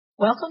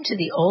Welcome to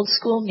the old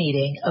school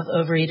meeting of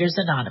Overeaters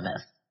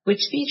Anonymous,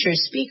 which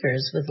features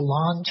speakers with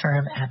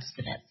long-term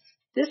abstinence.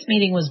 This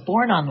meeting was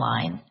born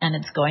online, and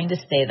it's going to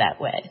stay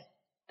that way.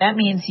 That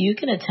means you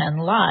can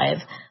attend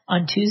live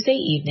on Tuesday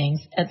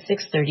evenings at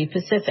 6:30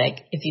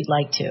 Pacific if you'd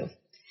like to.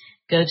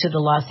 Go to the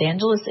Los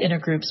Angeles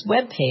Intergroup's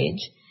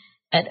webpage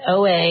at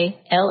oalaig.org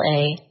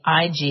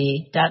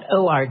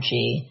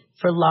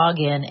for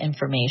login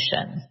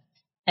information.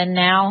 And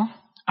now,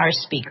 our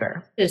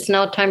speaker. It's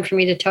now time for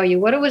me to tell you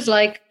what it was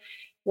like,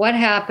 what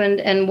happened,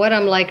 and what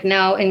I'm like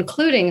now,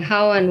 including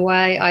how and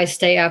why I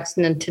stay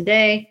abstinent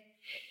today.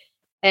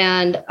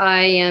 And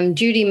I am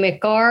Judy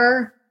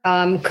McGarr,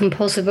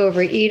 compulsive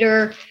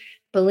overeater,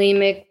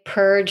 bulimic,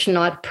 purge,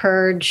 not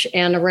purge,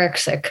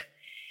 anorexic.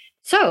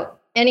 So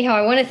anyhow,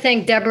 I want to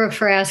thank Deborah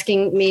for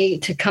asking me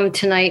to come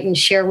tonight and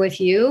share with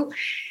you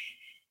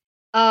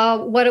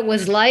what it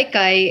was like.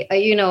 I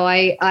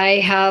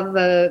have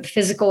a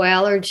physical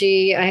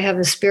allergy. I have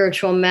a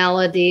spiritual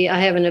malady. I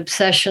have an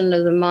obsession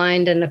of the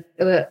mind and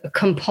a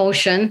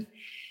compulsion.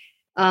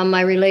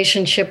 My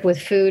relationship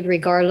with food,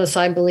 regardless,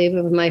 I believe,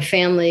 of my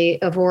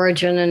family of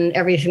origin and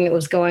everything that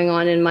was going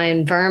on in my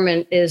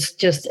environment is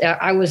just,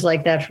 I was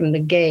like that from the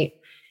gate.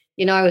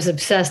 I was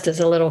obsessed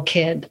as a little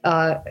kid,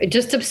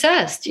 just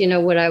obsessed,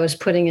 what I was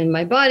putting in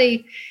my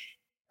body.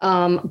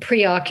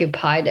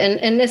 Preoccupied.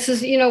 And this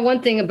is,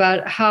 one thing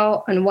about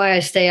how and why I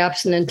stay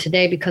abstinent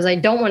today, because I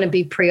don't want to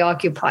be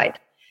preoccupied.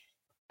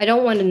 I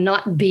don't want to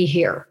not be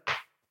here.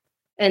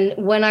 And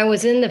when I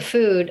was in the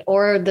food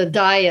or the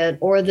diet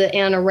or the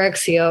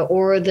anorexia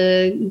or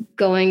the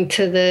going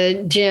to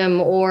the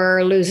gym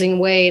or losing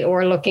weight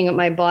or looking at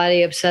my body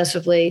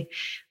obsessively,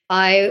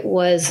 I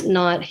was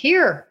not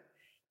here,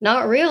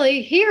 not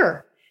really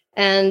here.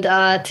 And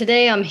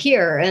today I'm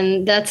here,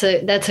 and that's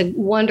a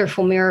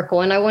wonderful miracle.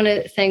 And I want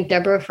to thank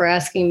Deborah for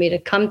asking me to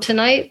come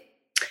tonight.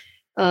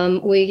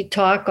 We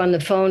talk on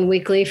the phone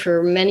weekly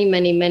for many,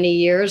 many, many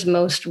years,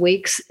 most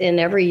weeks in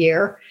every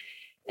year.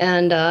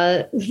 And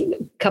a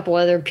couple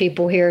other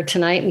people here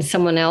tonight and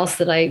someone else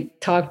that I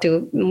talk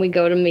to, and we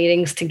go to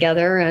meetings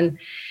together. And,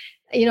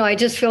 I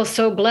just feel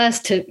so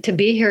blessed to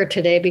be here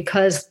today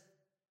because,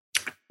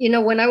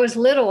 when I was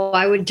little,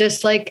 I would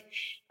just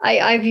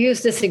I've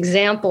used this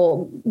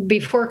example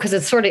before because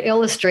it sort of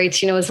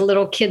illustrates, as a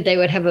little kid, they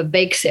would have a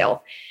bake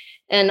sale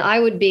and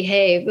I would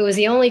behave. It was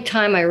the only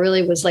time I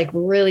really was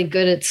really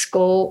good at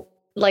school,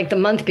 like the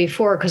month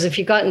before, because if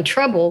you got in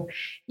trouble,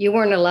 you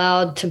weren't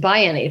allowed to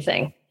buy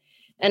anything.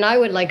 And I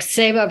would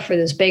save up for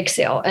this bake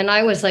sale. And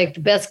I was the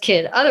best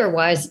kid.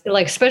 Otherwise,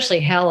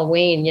 especially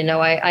Halloween,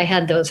 I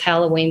had those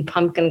Halloween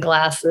pumpkin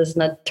glasses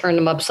and I'd turn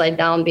them upside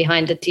down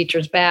behind the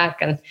teacher's back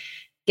and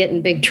get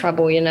in big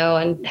trouble,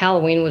 and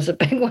Halloween was a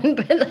big one,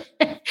 but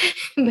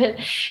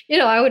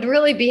I would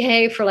really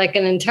behave for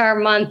an entire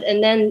month.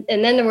 And then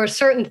there were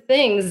certain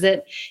things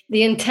that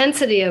the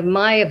intensity of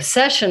my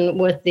obsession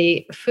with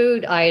the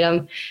food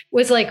item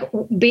was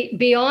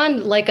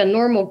beyond a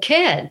normal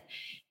kid.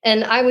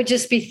 And I would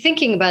just be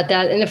thinking about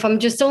that. And if I'm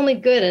just only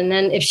good, and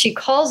then if she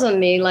calls on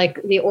me,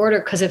 the order,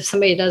 because if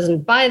somebody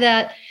doesn't buy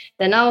that,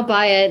 then I'll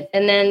buy it.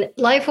 And then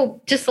life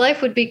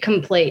would be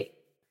complete.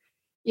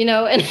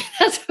 And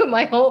that's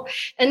what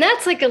and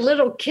that's a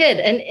little kid,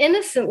 an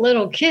innocent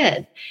little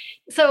kid.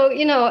 So,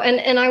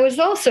 and I was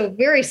also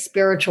very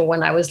spiritual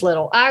when I was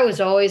little. I was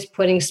always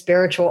putting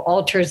spiritual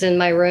altars in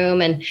my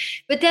room.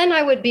 But then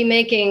I would be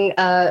making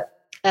a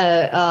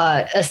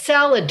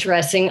salad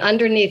dressing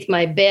underneath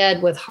my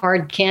bed with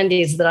hard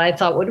candies that I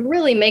thought would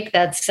really make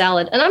that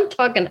salad. And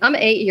I'm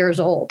 8 years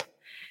old.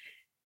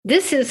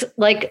 This is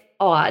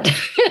odd.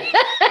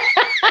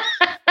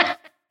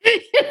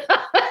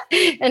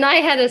 And I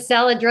had a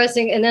salad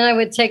dressing, and then I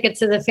would take it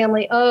to the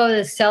family. Oh,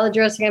 the salad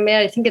dressing I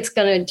made, I think it's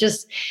going to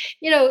just,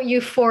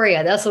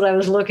 euphoria. That's what I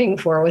was looking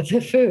for with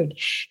the food.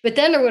 But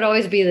then there would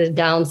always be the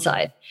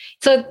downside.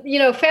 So,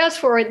 fast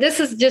forward, this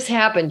has just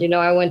happened.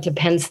 I went to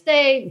Penn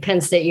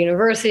State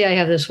University. I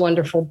have this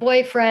wonderful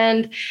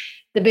boyfriend.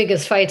 The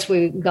biggest fights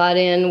we got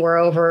in were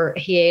over,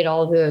 he ate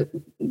all the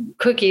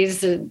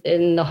cookies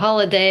in the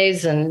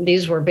holidays, and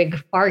these were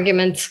big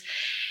arguments.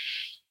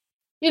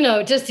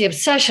 Just the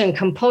obsession,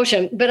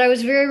 compulsion. But I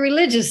was very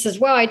religious as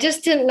well. I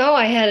just didn't know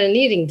I had an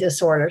eating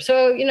disorder.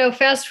 So,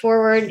 fast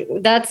forward,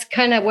 that's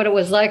kind of what it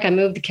was like. I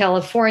moved to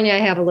California. I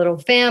have a little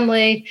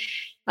family.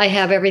 I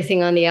have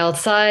everything on the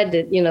outside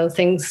that,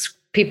 things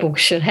people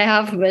should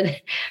have.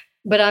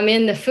 But I'm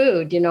in the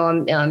food,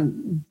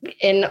 I'm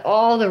in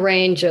all the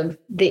range of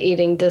the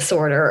eating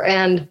disorder.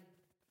 And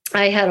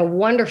I had a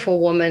wonderful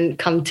woman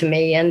come to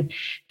me and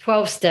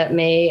 12-step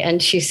me.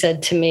 And she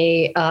said to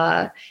me,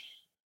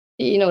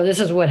 this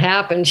is what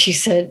happened. She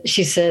said,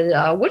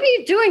 what are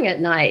you doing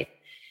at night?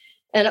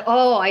 And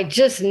I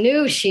just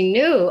knew she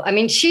knew. I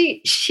mean,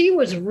 she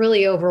was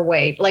really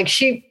overweight.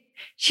 She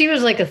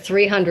was a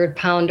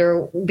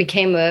 300-pounder,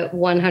 became a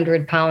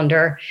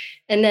 100-pounder,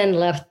 and then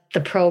left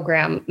the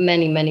program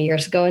many, many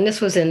years ago. And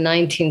this was in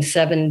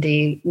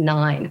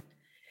 1979.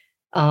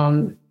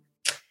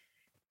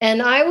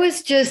 And I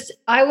was just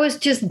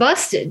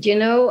busted,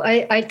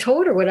 I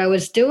told her what I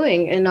was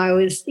doing, and I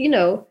was,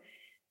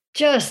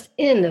 just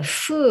in the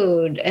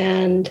food.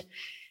 And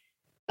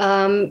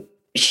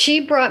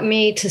she brought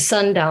me to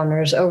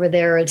Sundowners over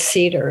there at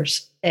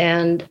Cedars.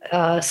 And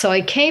so I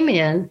came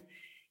in,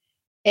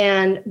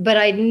 but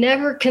I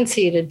never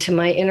conceded to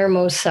my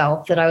innermost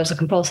self that I was a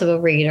compulsive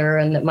overeater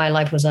and that my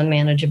life was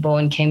unmanageable,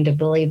 and came to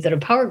believe that a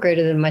power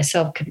greater than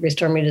myself could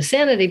restore me to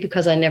sanity,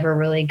 because I never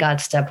really got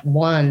step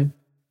one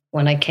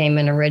when I came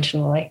in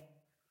originally.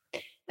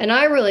 And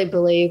I really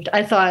believed,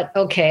 I thought,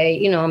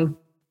 okay, I'm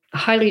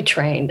highly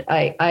trained.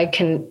 I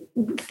can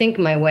think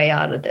my way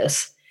out of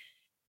this.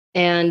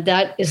 And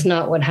that is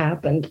not what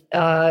happened.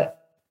 I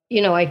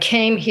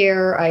came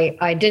here,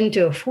 I didn't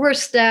do a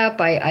 4-step.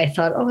 I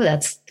thought, oh,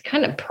 that's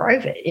kind of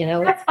private,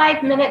 That's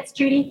 5 minutes,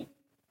 Judy.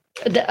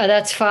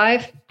 That's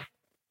 5?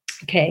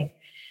 Okay.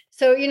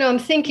 So, I'm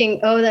thinking,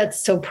 oh,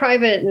 that's so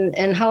private.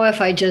 And how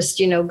if I just,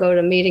 go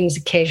to meetings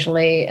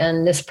occasionally,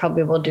 and this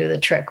probably will do the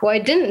trick. Well, I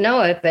didn't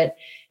know it, but,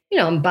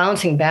 I'm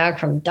bouncing back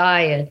from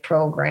diet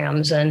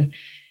programs and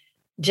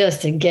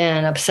just,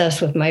 again,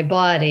 obsessed with my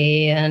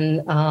body,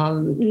 and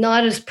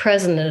not as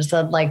present as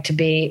I'd like to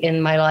be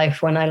in my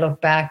life when I look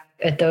back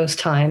at those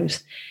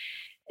times.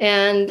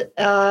 And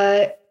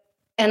what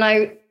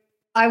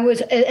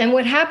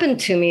happened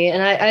to me,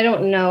 and I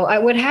don't know,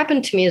 what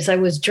happened to me is I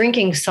was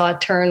drinking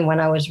Sauterne when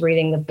I was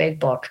reading the big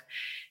book,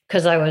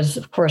 because I was,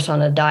 of course,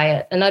 on a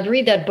diet. And I'd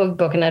read that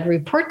book and I'd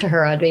report to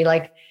her. I'd be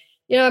like,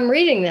 I'm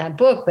reading that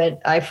book, but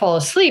I fall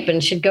asleep.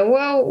 And she'd go,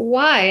 well,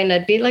 why? And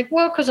I'd be like,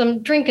 well, because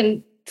I'm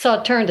drinking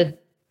Sauterne to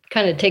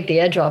kind of take the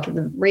edge off of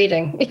the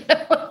reading.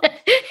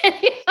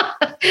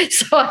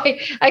 So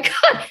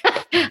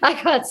I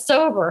got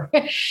sober.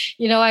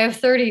 I have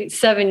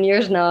 37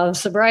 years now of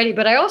sobriety,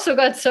 but I also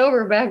got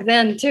sober back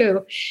then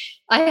too.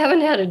 I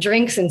haven't had a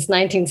drink since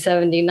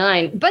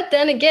 1979. But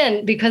then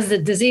again, because the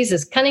disease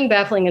is cunning,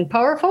 baffling, and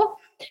powerful,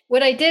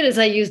 what I did is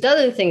I used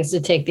other things to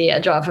take the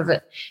edge off of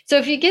it. So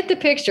if you get the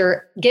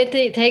picture,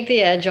 take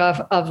the edge off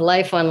of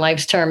life on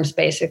life's terms,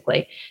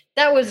 basically.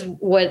 That was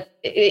what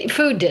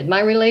food did.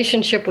 My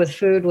relationship with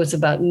food was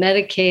about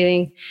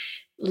medicating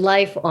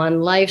life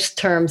on life's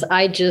terms.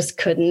 I just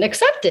couldn't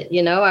accept it.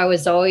 I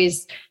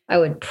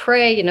would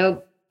pray, I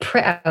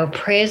would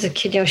pray as a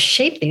kid,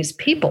 shape these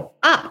people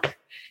up.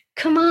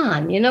 Come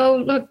on,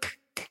 look,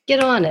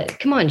 get on it.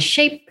 Come on,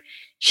 shape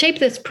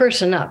this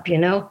person up,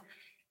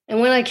 And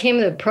when I came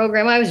to the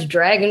program, I was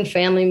dragging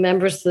family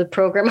members to the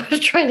program. I was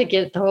trying to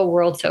get the whole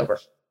world sober.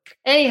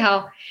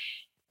 Anyhow,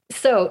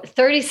 so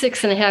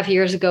 36 and a half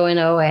years ago in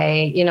OA,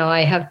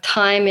 I have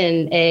time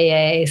in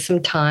AA,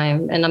 some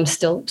time, and I'm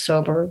still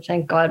sober,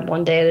 thank God,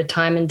 one day at a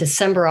time. In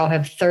December, I'll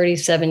have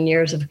 37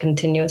 years of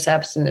continuous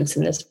abstinence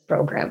in this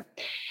program.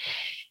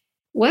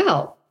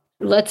 Well,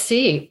 let's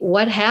see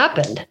what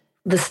happened.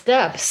 The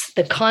steps,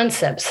 the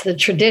concepts, the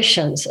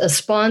traditions, a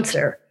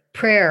sponsor,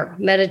 prayer,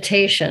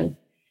 meditation,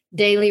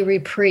 daily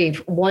reprieve,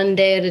 one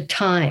day at a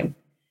time,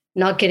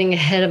 not getting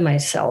ahead of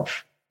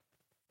myself,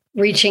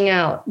 reaching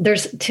out.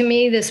 There's, to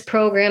me, this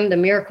program, the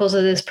miracles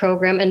of this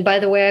program. And by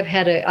the way, I've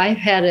had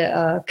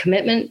a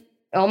commitment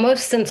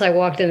almost since I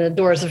walked in the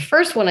doors. The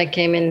first one I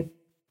came in,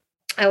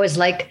 I was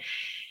like,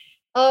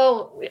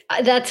 oh,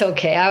 that's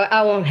okay.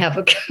 I won't have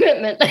a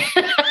commitment.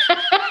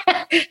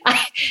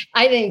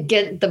 I didn't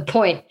get the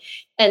point.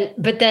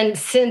 But then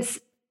since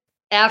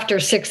after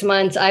 6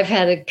 months, I've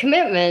had a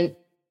commitment.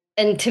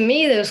 And to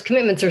me, those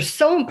commitments are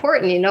so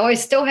important. I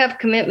still have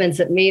commitments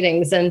at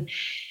meetings, and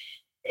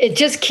it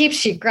just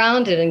keeps you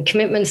grounded, and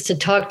commitments to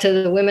talk to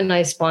the women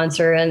I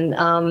sponsor.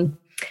 And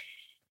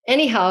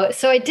anyhow,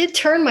 so I did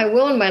turn my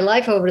will and my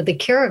life over to the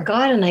care of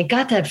God, and I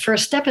got that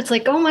first step. It's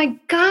like, oh my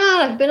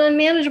God, I've been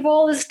unmanageable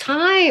all this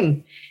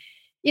time.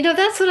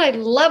 That's what I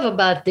love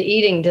about the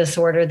eating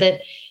disorder,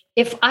 that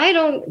if I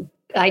don't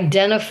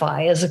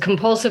identify as a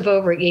compulsive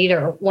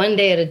overeater one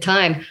day at a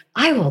time,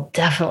 I will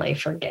definitely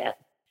forget.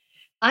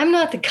 I'm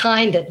not the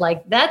kind that,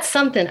 that's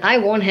something I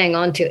won't hang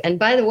on to. And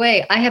by the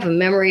way, I have a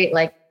memory,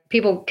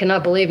 people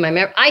cannot believe my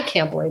memory. I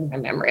can't believe my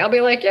memory. I'll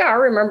be like, yeah, I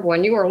remember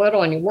when you were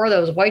little and you wore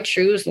those white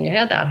shoes and you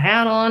had that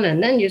hat on.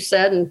 And then you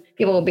said, and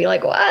people will be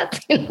like, what?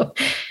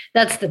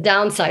 That's the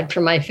downside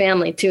for my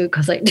family too,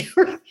 because I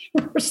do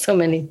remember so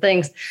many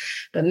things.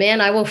 But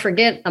man, I will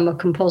forget. I'm a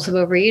compulsive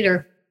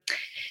overeater.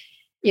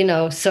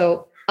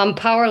 So I'm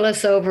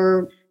powerless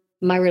over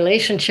my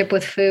relationship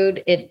with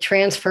food. It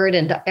transferred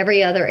into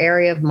every other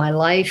area of my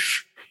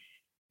life.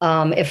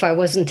 If I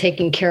wasn't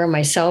taking care of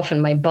myself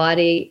and my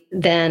body,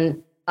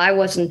 then I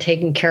wasn't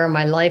taking care of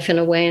my life in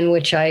a way in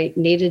which I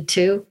needed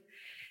to.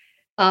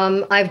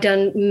 I've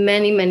done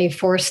many, many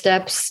 4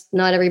 steps.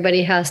 Not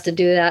everybody has to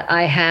do that.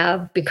 I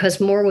have, because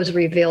more was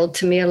revealed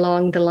to me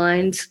along the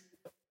lines.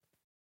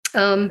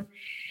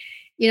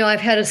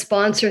 I've had a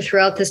sponsor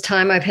throughout this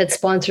time. I've had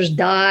sponsors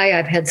die.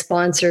 I've had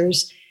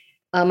sponsors.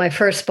 My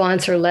first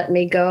sponsor let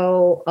me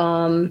go.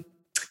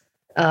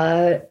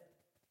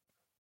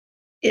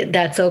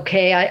 That's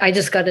okay. I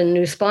just got a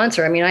new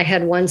sponsor. I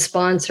had one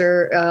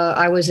sponsor.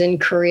 I was in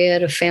Korea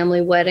at a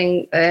family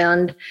wedding,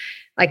 and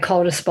I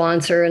called a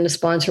sponsor and the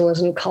sponsor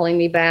wasn't calling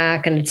me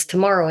back. And it's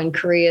tomorrow in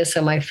Korea.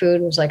 So my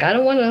food was like, I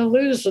don't want to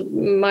lose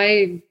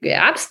my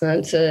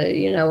abstinence, at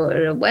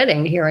a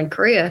wedding here in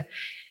Korea.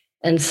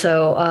 And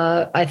so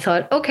I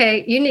thought,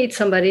 okay, you need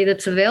somebody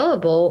that's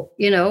available,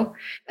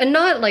 and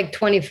not like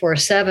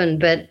 24/7,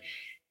 but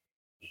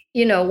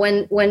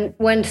when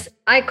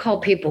I call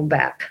people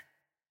back,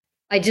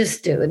 I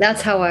just do.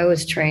 That's how I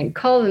was trained.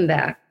 Call them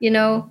back.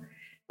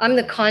 I'm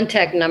the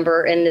contact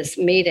number in this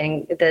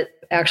meeting that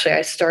actually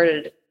I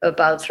started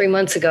about 3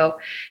 months ago.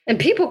 And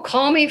people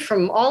call me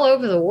from all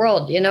over the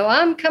world.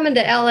 I'm coming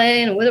to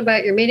LA and what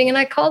about your meeting? And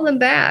I call them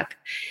back.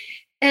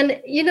 And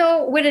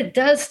what it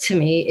does to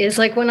me is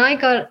like when I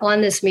got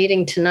on this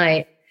meeting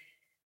tonight,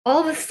 all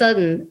of a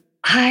sudden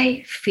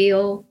I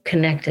feel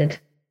connected.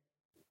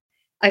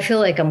 I feel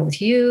like I'm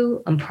with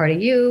you. I'm part of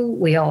you.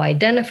 We all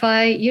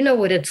identify. You know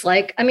what it's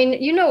like. I mean,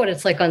 you know what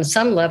it's like on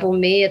some level,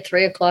 me at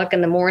 3:00 in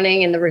the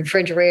morning in the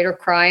refrigerator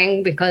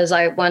crying because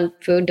I want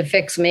food to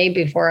fix me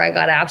before I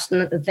got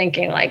abstinent and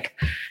thinking like,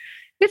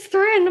 it's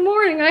 3 a.m.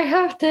 I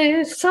have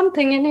to,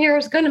 something in here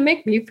is going to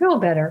make me feel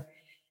better.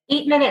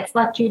 8 minutes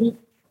left, Judy.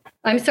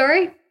 I'm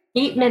sorry?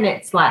 8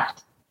 minutes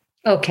left.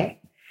 Okay.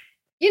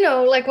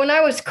 Like when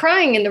I was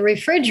crying in the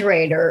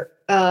refrigerator,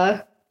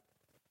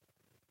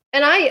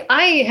 and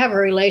I have a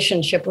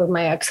relationship with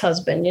my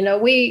ex-husband.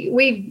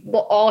 We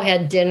all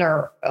had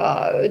dinner,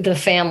 the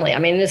family. I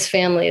mean, this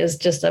family is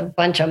just a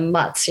bunch of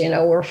mutts.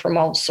 We're from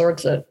all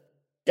sorts of,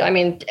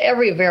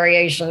 every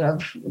variation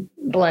of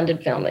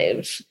blended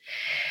families.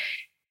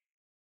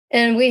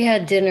 And we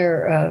had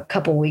dinner a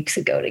couple weeks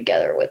ago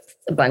together with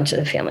a bunch of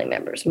the family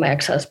members, my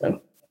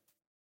ex-husband.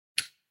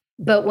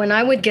 But when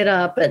I would get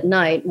up at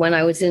night, when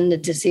I was in the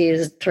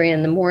disease at 3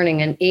 a.m.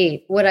 and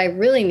eat, what I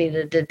really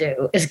needed to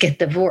do is get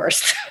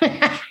divorced.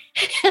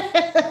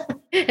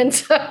 And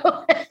so,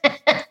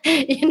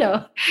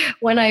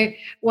 when I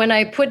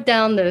put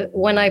down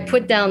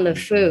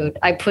the food,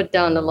 I put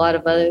down a lot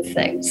of other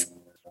things,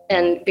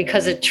 and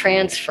because it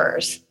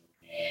transfers,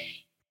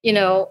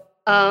 6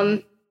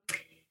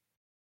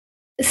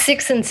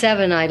 and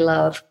 7, I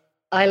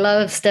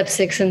love step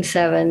 6 and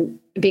 7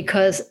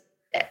 because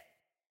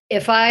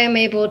if I am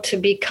able to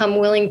become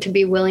willing to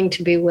be willing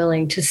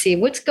to see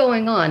what's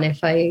going on,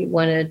 if I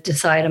want to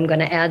decide I'm going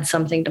to add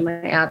something to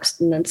my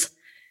abstinence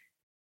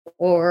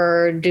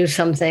or do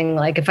something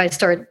like if I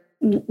start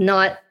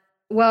I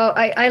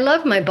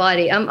love my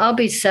body. I'll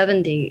be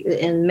 70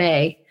 in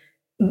May,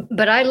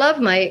 but I love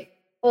my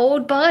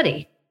old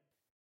body.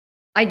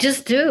 I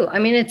just do. I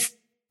mean, it's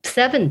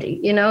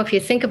 70. If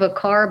you think of a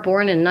car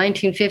born in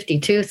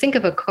 1952, think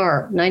of a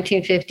car,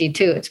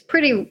 1952. It's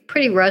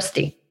pretty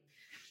rusty.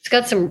 It's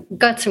got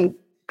some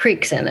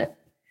creaks in it.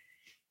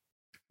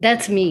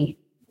 That's me.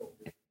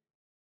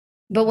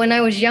 But when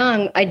I was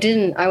young, I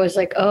didn't. I was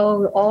like,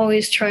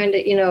 always trying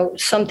to,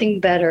 something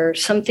better,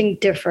 something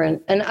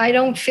different. And I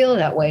don't feel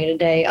that way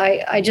today.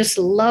 I just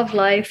love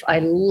life. I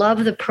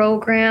love the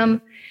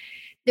program.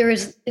 There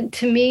is,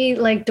 to me,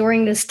 like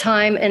during this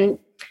time,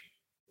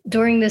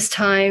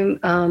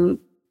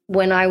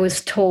 when I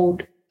was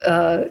told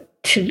to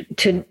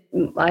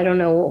I don't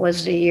know what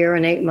was a year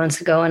and 8 months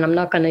ago, and I'm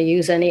not going to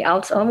use any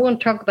outside. I won't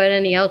talk about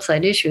any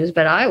outside issues,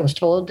 but I was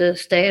told to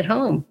stay at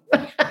home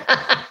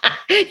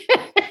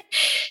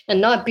and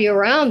not be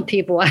around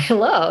people I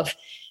love.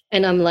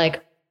 And I'm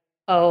like,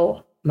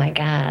 oh my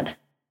God,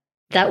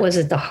 that was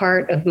at the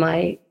heart of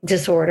my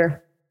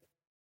disorder.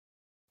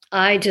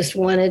 I just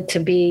wanted to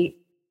be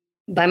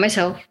by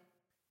myself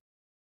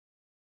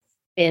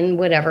in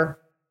whatever.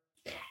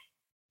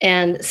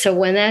 And so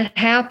when that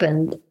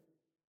happened,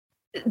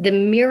 the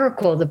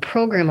miracle, the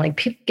program, like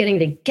people getting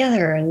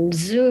together and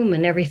Zoom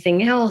and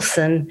everything else.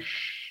 And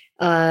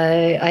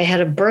I had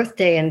a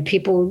birthday and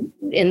people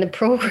in the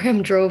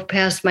program drove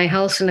past my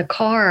house in a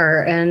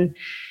car and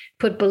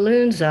put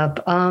balloons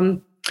up.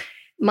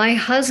 My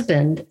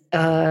husband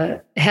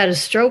had a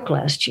stroke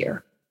last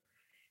year.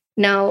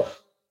 Now,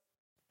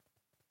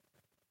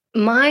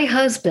 my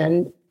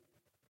husband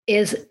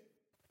is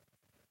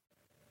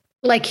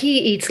like, he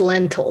eats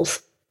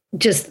lentils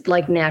just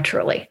like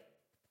naturally.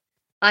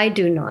 I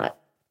do not.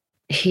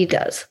 He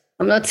does.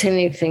 I'm not saying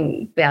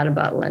anything bad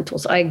about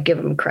lentils. I give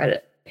him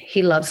credit.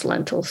 He loves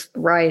lentils,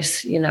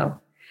 rice,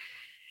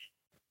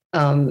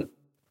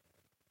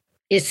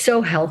 It's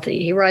so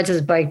healthy. He rides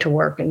his bike to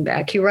work and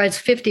back. He rides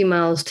 50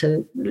 miles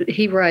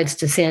he rides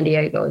to San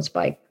Diego, his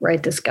bike,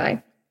 right? This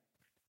guy.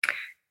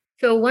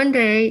 So one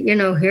day,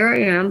 here I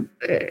am.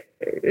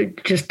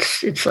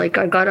 It's like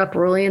I got up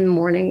early in the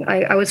morning.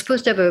 I was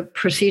supposed to have a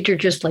procedure,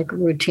 just like a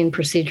routine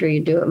procedure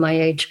you do at my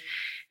age.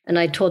 And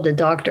I told the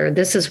doctor,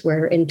 this is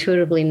where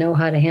intuitively know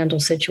how to handle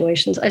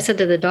situations. I said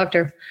to the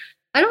doctor,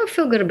 I don't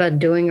feel good about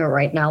doing it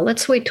right now.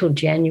 Let's wait till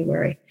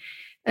January.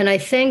 And I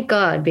thank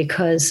God,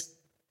 because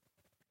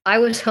I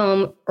was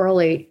home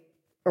early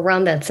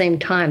around that same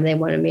time. They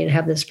wanted me to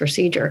have this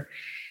procedure.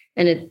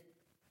 And it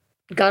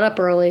got up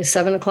early,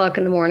 7:00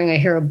 in the morning. I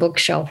hear a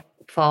bookshelf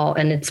fall,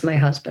 and it's my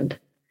husband.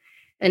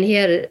 And he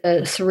had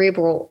a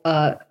cerebral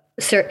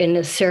in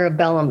the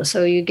cerebellum.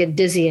 So you get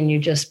dizzy and you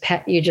just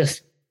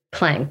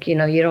plank, you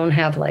don't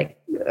have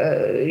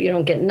you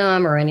don't get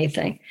numb or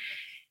anything.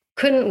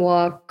 Couldn't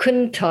walk,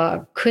 couldn't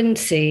talk, couldn't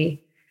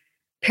see.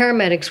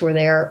 Paramedics were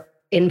there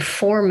in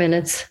 4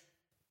 minutes.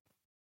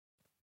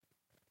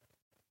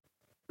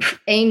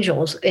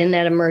 Angels in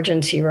that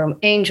emergency room.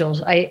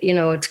 Angels.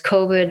 It's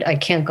COVID. I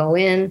can't go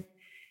in.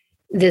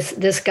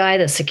 This guy,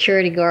 the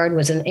security guard,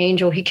 was an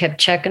angel. He kept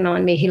checking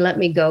on me. He let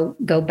me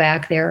go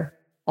back there,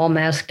 all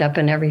masked up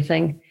and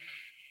everything.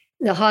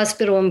 The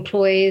hospital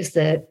employees,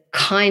 the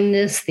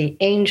kindness, the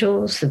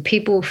angels, the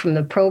people from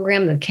the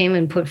program that came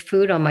and put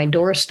food on my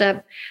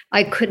doorstep.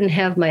 I couldn't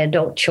have my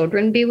adult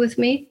children be with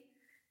me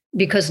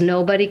because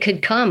nobody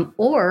could come,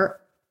 or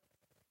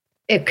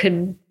it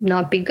could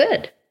not be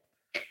good.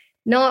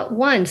 Not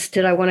once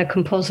did I want to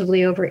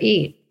compulsively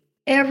overeat.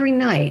 Every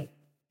night,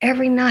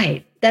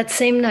 that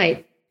same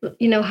night,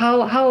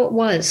 how it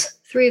was,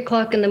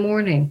 3:00 in the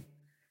morning.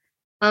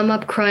 I'm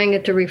up crying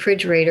at the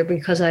refrigerator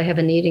because I have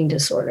an eating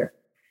disorder.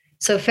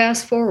 So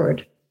fast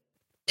forward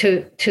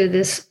to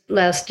this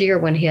last year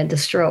when he had the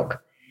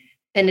stroke,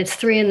 and it's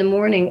 3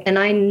 a.m, and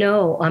I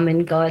know I'm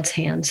in God's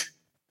hands.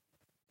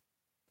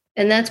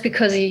 And that's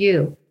because of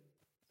you.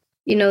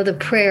 The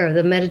prayer,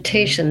 the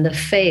meditation, the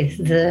faith,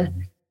 the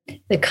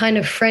kind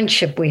of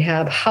friendship we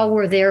have, how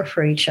we're there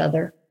for each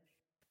other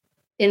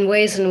in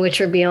ways in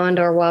which are beyond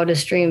our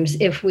wildest dreams.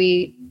 He's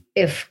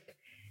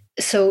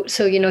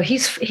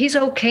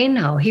okay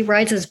now. He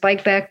rides his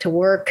bike back to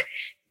work.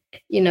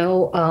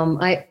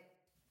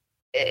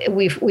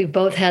 We've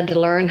both had to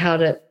learn how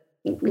to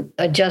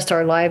adjust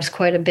our lives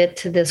quite a bit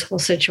to this whole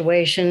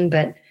situation,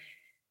 but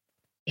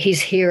he's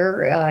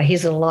here.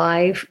 He's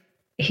alive.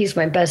 He's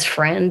my best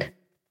friend.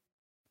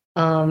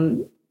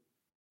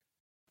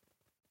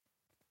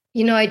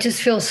 I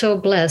just feel so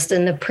blessed.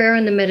 And the prayer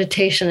and the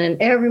meditation,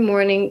 and every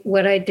morning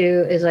what I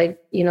do is I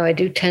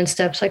do 10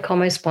 steps. I call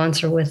my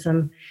sponsor with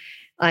them.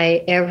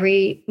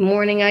 Every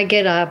morning I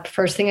get up,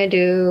 first thing I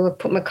do, I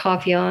put my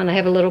coffee on. I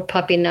have a little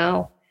puppy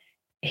now.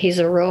 He's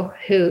a real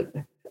hoot.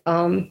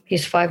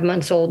 He's 5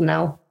 months old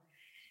now.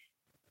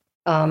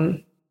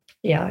 I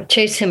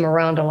chase him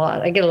around a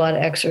lot. I get a lot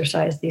of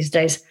exercise these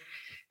days.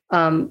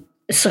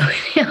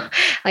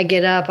 I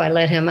get up, I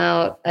let him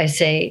out. I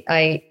say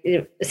my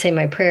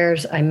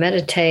prayers. I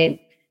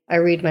meditate. I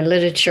read my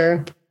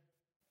literature.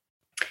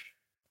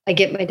 I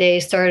get my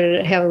day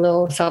started, have a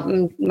little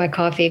something, my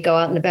coffee, go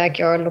out in the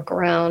backyard, look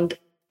around,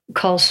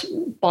 call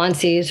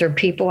sponsees or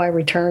people. I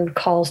returned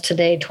calls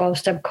today,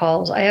 12-step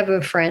calls. I have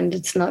a friend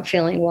that's not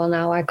feeling well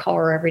now. I call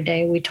her every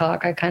day. We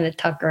talk. I kind of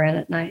tuck her in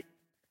at night.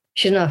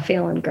 She's not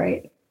feeling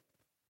great.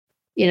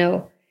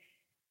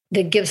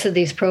 The gifts of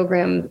these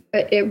programs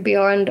are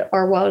beyond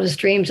our wildest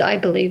dreams, I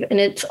believe. And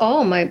it's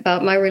all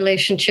about my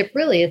relationship,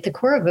 really, at the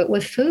core of it,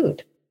 with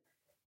food.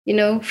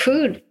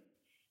 Food.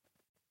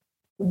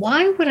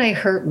 Why would I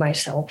hurt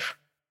myself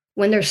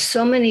when there's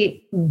so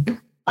many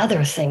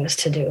other things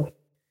to do?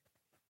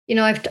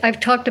 I've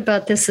talked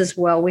about this as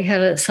well. We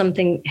had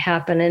something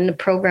happen, and the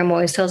program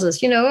always tells us,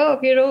 if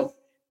you don't,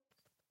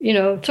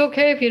 it's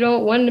okay if you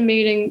don't want a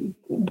meeting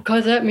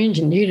because that means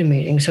you need a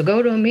meeting. So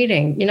go to a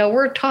meeting.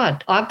 We're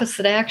taught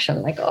opposite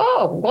action. Like,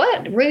 oh,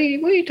 what? Really?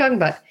 What are you talking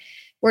about?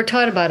 We're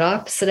taught about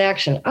opposite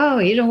action. Oh,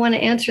 you don't want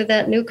to answer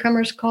that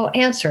newcomer's call?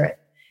 Answer it.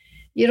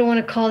 You don't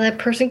want to call that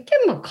person? Give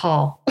them a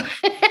call.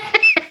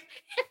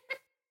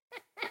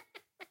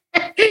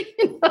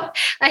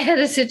 I had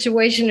a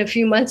situation a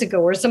few months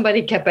ago where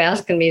somebody kept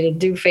asking me to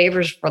do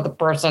favors for the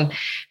person.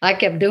 I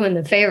kept doing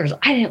the favors.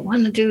 I didn't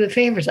want to do the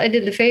favors. I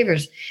did the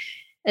favors.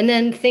 And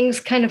then things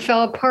kind of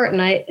fell apart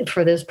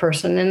for this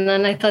person. And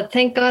then I thought,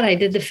 thank God I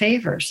did the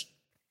favors.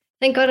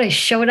 Thank God I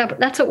showed up.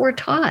 That's what we're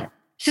taught.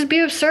 Just be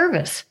of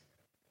service.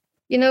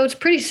 It's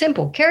pretty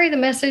simple. Carry the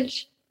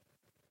message,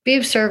 be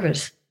of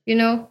service,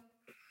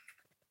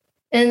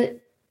 And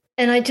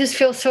I just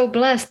feel so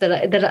blessed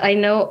that I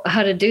know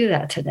how to do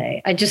that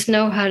today. I just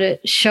know how to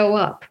show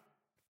up.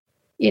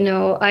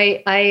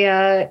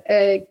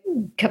 A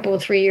couple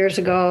of 3 years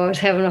ago, I was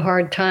having a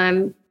hard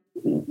time.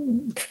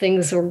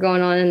 Things were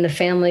going on in the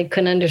family,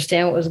 couldn't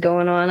understand what was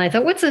going on. I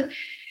thought, what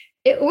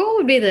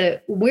would be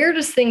the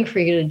weirdest thing for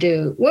you to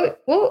do?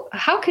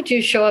 How could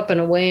you show up in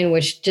a way in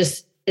which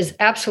just is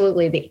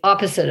absolutely the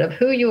opposite of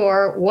who you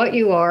are, what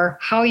you are,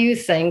 how you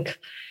think,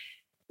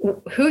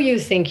 who you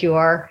think you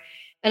are?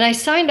 And I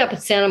signed up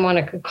at Santa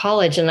Monica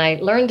College, and I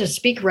learned to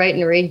speak, write,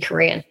 and read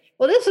Korean.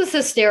 Well, this was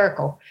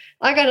hysterical.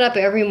 I got up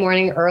every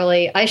morning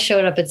early. I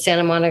showed up at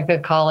Santa Monica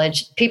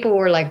College. People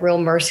were like real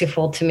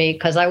merciful to me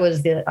because I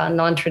was the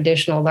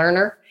non-traditional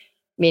learner,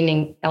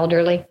 meaning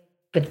elderly,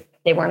 but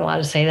they weren't allowed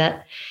to say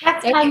that.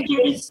 That's kind,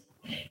 Judy.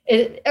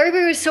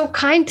 Everybody was so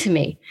kind to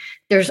me.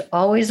 There's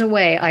always a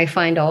way. I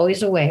find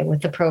always a way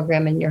with the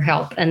program and your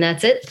help. And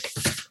that's it.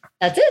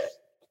 That's it.